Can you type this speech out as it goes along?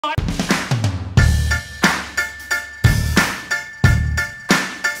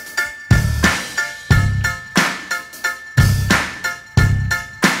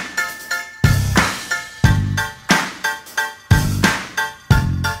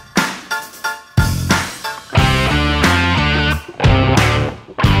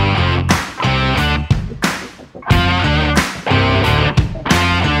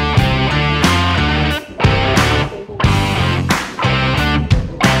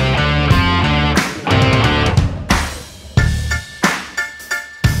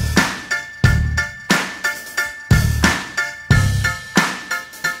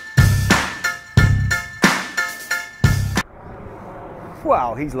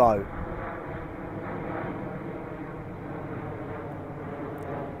Wow, he's low.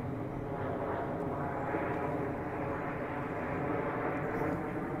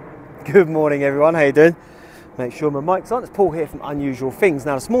 Good morning everyone, how you doing? Make sure my mic's on. It's Paul here from Unusual Things.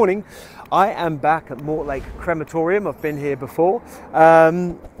 Now this morning I am back at Mortlake Crematorium. I've been here before.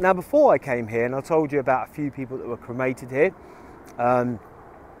 Now before I came here, and I told you about a few people that were cremated here,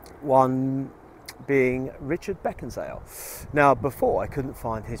 one being Richard Beckinsale. Now before I couldn't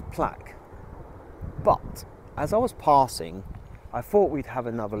find his plaque, but as I was passing I thought we'd have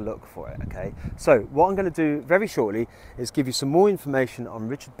another look for it, okay? So what I'm going to do very shortly is give you some more information on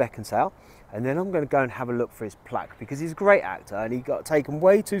Richard Beckinsale, and then I'm going to go and have a look for his plaque, because he's a great actor and he got taken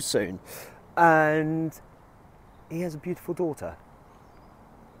way too soon, and he has a beautiful daughter.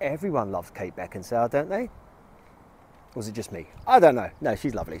 Everyone loves Kate Beckinsale, don't they? Or was it just me? I don't know. No,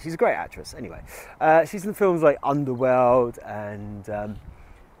 she's lovely. She's a great actress. Anyway, she's in films like Underworld and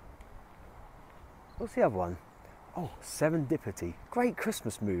what's the other one? Oh, Serendipity. Great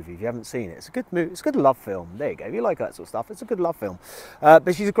Christmas movie if you haven't seen it. It's a good movie. It's a good love film. There you go. If you like that sort of stuff, it's a good love film.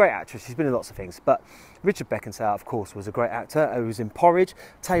 But she's a great actress. She's been in lots of things. But Richard Beckinsale, of course, was a great actor. He was in Porridge.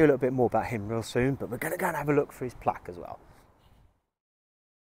 Tell you a little bit more about him real soon. But we're going to go and have a look for his plaque as well.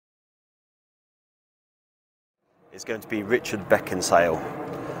 It's going to be Richard Beckinsale.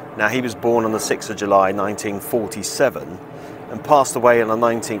 Now, he was born on the 6th of July 1947 and passed away on the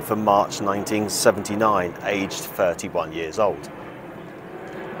 19th of March 1979, aged 31 years old.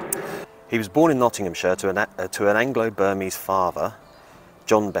 He was born in Nottinghamshire to an Anglo-Burmese father,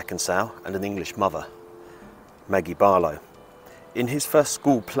 John Beckinsale, and an English mother, Maggie Barlow. In his first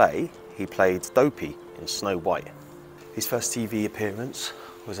school play, he played Dopey in Snow White. His first TV appearance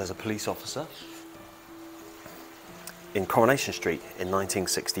was as a police officer in Coronation Street in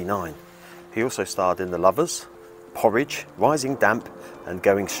 1969. He also starred in The Lovers, Porridge, Rising Damp and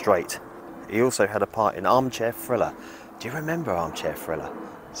Going Straight. He also had a part in Armchair Thriller. Do you remember Armchair Thriller?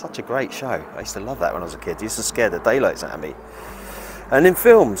 Such a great show. I used to love that when I was a kid. It used to scare the daylights out of me. And in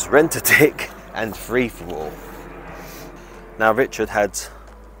films, Rent-A-Dick and Free For All. Now Richard had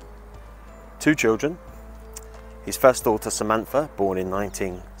 2 children. His first daughter Samantha, born in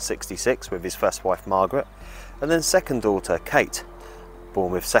 1966 with his first wife Margaret, and then second daughter Kate,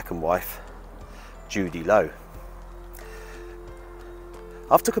 born with second wife Judy Lowe.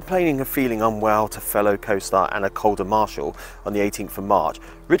 After complaining of feeling unwell to fellow co-star Anna Calder Marshall on the 18th of March,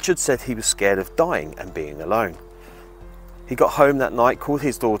 Richard said he was scared of dying and being alone. He got home that night, called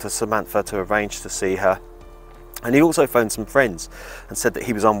his daughter Samantha to arrange to see her, and he also phoned some friends and said that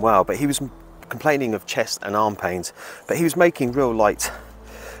he was unwell, but he was complaining of chest and arm pains, but he was making real light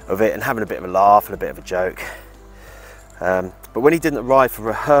of it and having a bit of a laugh and a bit of a joke. But when he didn't arrive for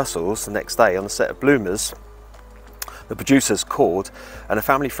rehearsals the next day on the set of Bloomers, the producers called, and a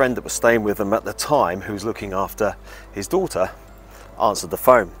family friend that was staying with them at the time, who was looking after his daughter, answered the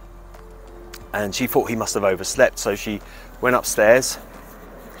phone. And she thought he must have overslept, so she went upstairs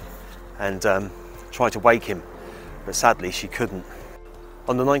and tried to wake him, but sadly she couldn't.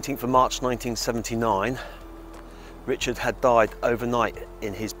 On the 19th of March 1979, Richard had died overnight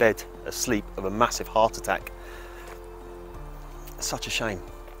in his bed, asleep, of a massive heart attack. Such a shame.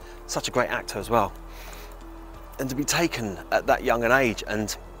 Such a great actor as well. And to be taken at that young an age,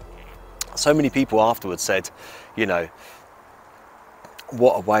 and so many people afterwards said, you know,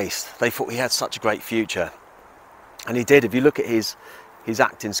 what a waste. They thought he had such a great future. And he did. If you look at his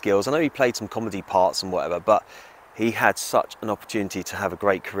acting skills, I know he played some comedy parts and whatever, but he had such an opportunity to have a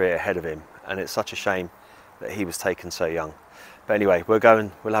great career ahead of him, and it's such a shame that he was taken so young. But anyway, we'll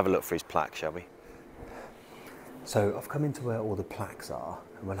have a look for his plaque, shall we? So I've come into where all the plaques are,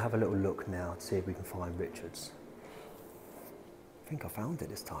 and we'll have a little look now to see if we can find Richard's. I think I found it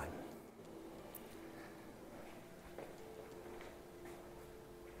this time.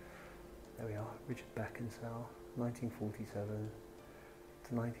 There we are, Richard Beckinsale, 1947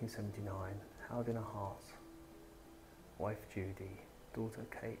 to 1979, held in our hearts. Wife Judy, daughter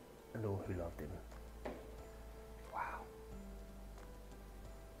Kate, and all who loved him. Wow.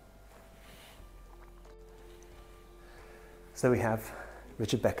 So we have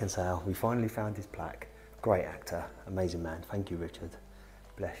Richard Beckinsale. We finally found his plaque. Great actor, amazing man. Thank you, Richard.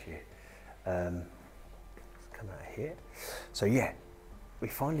 Bless you. Let's come out here. So yeah, we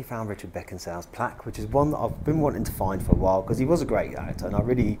finally found Richard Beckinsale's plaque, which is one that I've been wanting to find for a while, because he was a great actor and I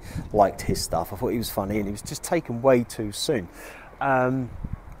really liked his stuff. I thought he was funny, and he was just taken way too soon. But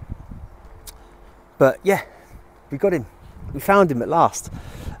yeah, we got him. We found him at last.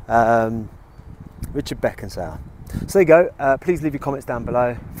 Richard Beckinsale. So there you go. Please leave your comments down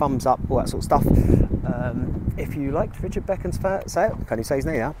below, thumbs up, all that sort of stuff. If you liked Richard Beckinsale, can you say his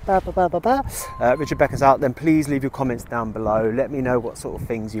name now? Richard Beckinsale, then please leave your comments down below. Let me know what sort of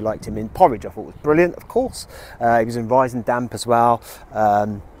things you liked him in. Porridge, I thought was brilliant, of course. He was in Rise and Damp as well.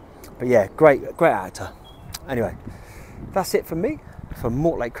 But yeah, great actor. Anyway, that's it from me, from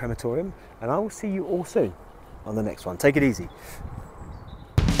Mortlake Crematorium, and I will see you all soon on the next one. Take it easy.